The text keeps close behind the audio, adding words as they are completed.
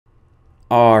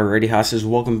Alrighty, hosses,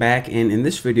 welcome back, and in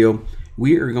this video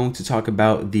we are going to talk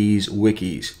about these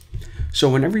wikis. So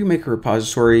whenever you make a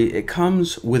repository, it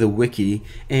comes with a wiki,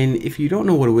 and if you don't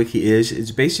know what a wiki is,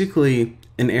 it's basically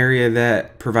an area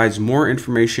that provides more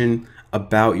information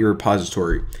about your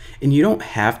repository. And you don't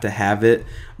have to have it,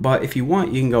 but if you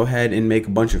want, you can go ahead and make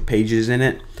a bunch of pages in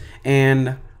it.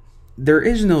 And there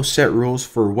is no set rules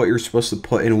for what you're supposed to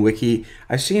put in a wiki.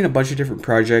 I've seen a bunch of different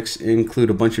projects include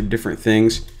a bunch of different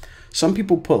things. Some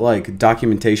people put like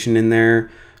documentation in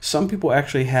there. Some people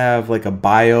actually have like a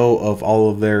bio of all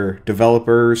of their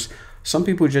developers. Some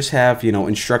people just have,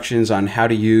 instructions on how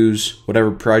to use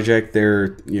whatever project they're,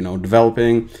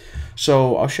 developing.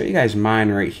 So I'll show you guys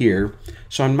mine right here.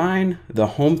 So on mine, the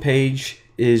home page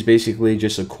is basically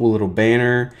just a cool little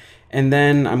banner. And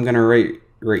then I'm going to write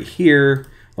right here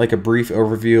like a brief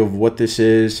overview of what this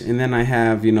is. And then I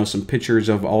have, some pictures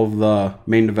of all of the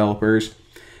main developers.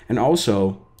 And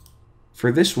also,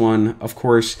 for this one, of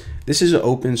course, this is an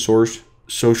open source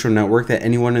social network that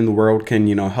anyone in the world can,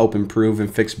 help improve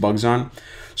and fix bugs on.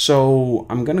 So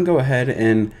I'm going to go ahead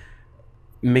and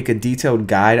make a detailed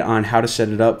guide on how to set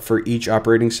it up for each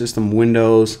operating system: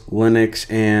 Windows, Linux,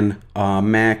 and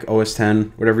Mac, OS X,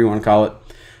 whatever you want to call it.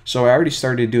 So I already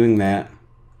started doing that.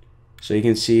 So you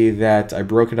can see that I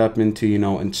broke it up into,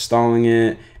 installing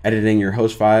it, editing your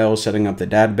host files, setting up the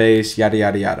database, yada,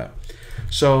 yada, yada.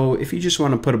 So if you just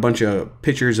want to put a bunch of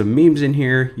pictures of memes in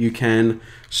here, you can.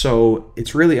 So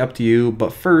it's really up to you.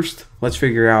 But first, let's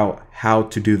figure out how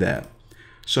to do that.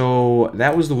 So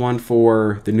that was the one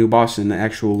for the new boss and the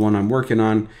actual one I'm working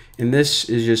on. And this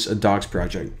is just a docs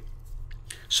project.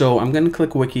 So I'm going to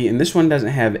click wiki, and this one doesn't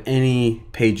have any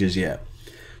pages yet.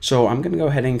 So I'm going to go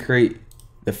ahead and create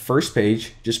the first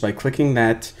page just by clicking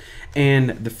that.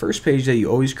 And the first page that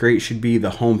you always create should be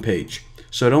the home page.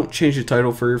 So don't change the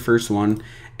title for your first one.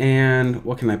 And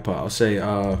what can I put? I'll say,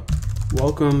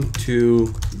 welcome to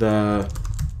the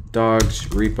dogs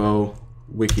repo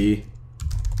wiki.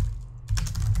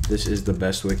 This is the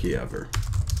best wiki ever.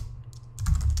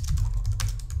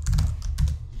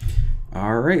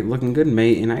 All right, looking good,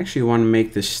 mate. And I actually want to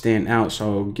make this stand out,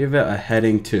 so I'll give it a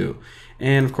heading too.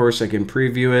 And of course I can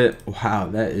preview it. Wow,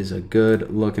 that is a good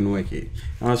looking wiki.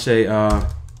 I'll say,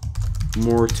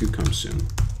 more to come soon.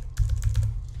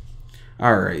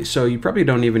 Alright, so you probably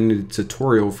don't even need a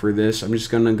tutorial for this. I'm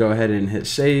just going to go ahead and hit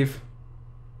save.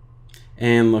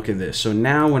 And look at this. So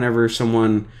now whenever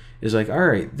someone is like,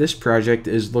 alright, this project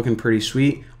is looking pretty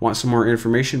sweet, want some more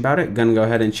information about it, gonna go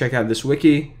ahead and check out this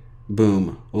wiki.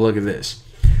 Boom, look at this.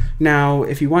 Now,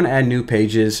 if you want to add new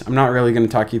pages, I'm not really going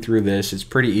to talk you through this. It's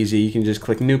pretty easy. You can just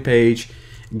click new page,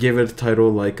 give it a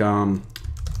title like, I'll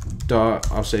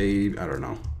say, I don't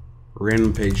know,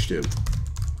 random page 2.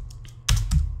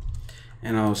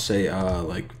 And I'll say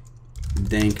like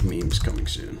dank memes coming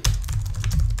soon.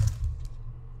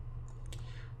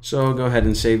 So go ahead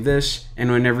and save this.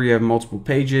 And whenever you have multiple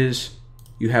pages,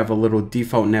 you have a little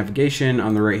default navigation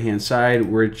on the right hand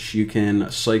side, which you can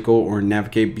cycle or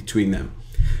navigate between them.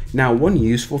 Now, one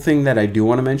useful thing that I do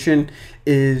want to mention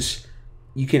is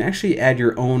you can actually add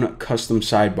your own custom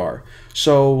sidebar.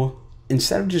 So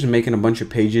instead of just making a bunch of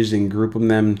pages and grouping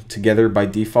them together by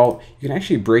default, you can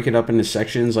actually break it up into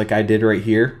sections like I did right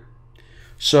here.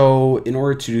 So in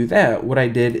order to do that, what I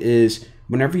did is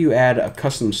whenever you add a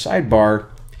custom sidebar,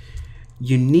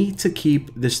 you need to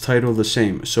keep this title the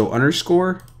same. So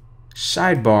underscore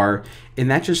sidebar, and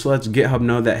that just lets GitHub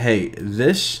know that, hey,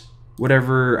 this,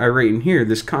 whatever I write in here,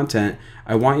 this content,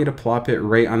 I want you to plop it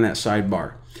right on that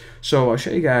sidebar. So I'll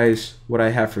show you guys what I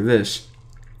have for this.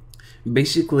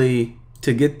 Basically,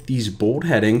 to get these bold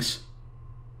headings,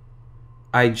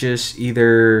 I just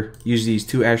either use these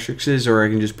 2 asterisks or I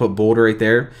can just put bold right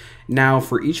there. Now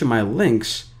for each of my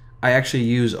links, I actually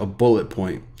use a bullet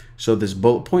point. So this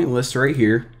bullet point list right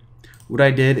here, what I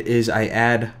did is I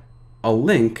add a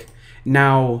link.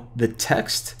 Now the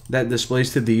text that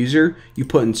displays to the user, you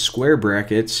put in square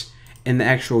brackets, and the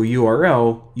actual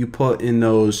URL, you put in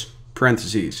those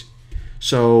parentheses.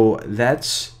 So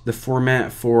that's the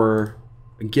format for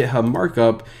GitHub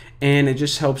markup, and it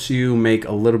just helps you make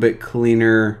a little bit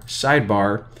cleaner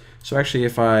sidebar. So actually,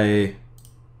 let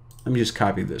me just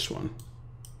copy this one.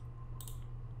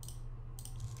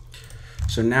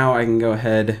 So now I can go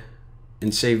ahead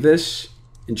and save this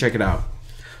and check it out.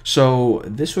 So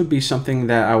this would be something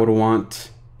that I would want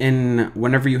in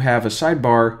whenever you have a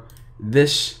sidebar,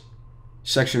 this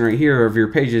section right here of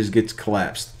your pages gets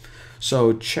collapsed.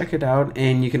 So check it out,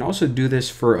 and you can also do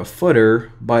this for a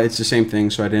footer, but it's the same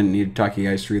thing, so I didn't need to talk you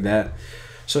guys through that.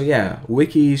 So yeah,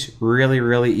 Wiki's really,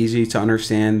 really easy to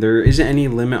understand. There isn't any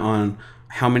limit on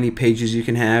how many pages you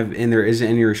can have, and there isn't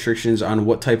any restrictions on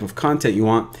what type of content you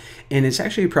want. And it's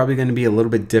actually probably going to be a little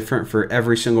bit different for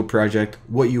every single project,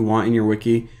 what you want in your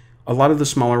wiki. A lot of the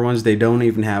smaller ones, they don't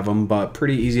even have them, but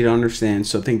pretty easy to understand.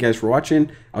 So thank you guys for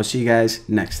watching. I'll see you guys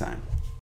next time.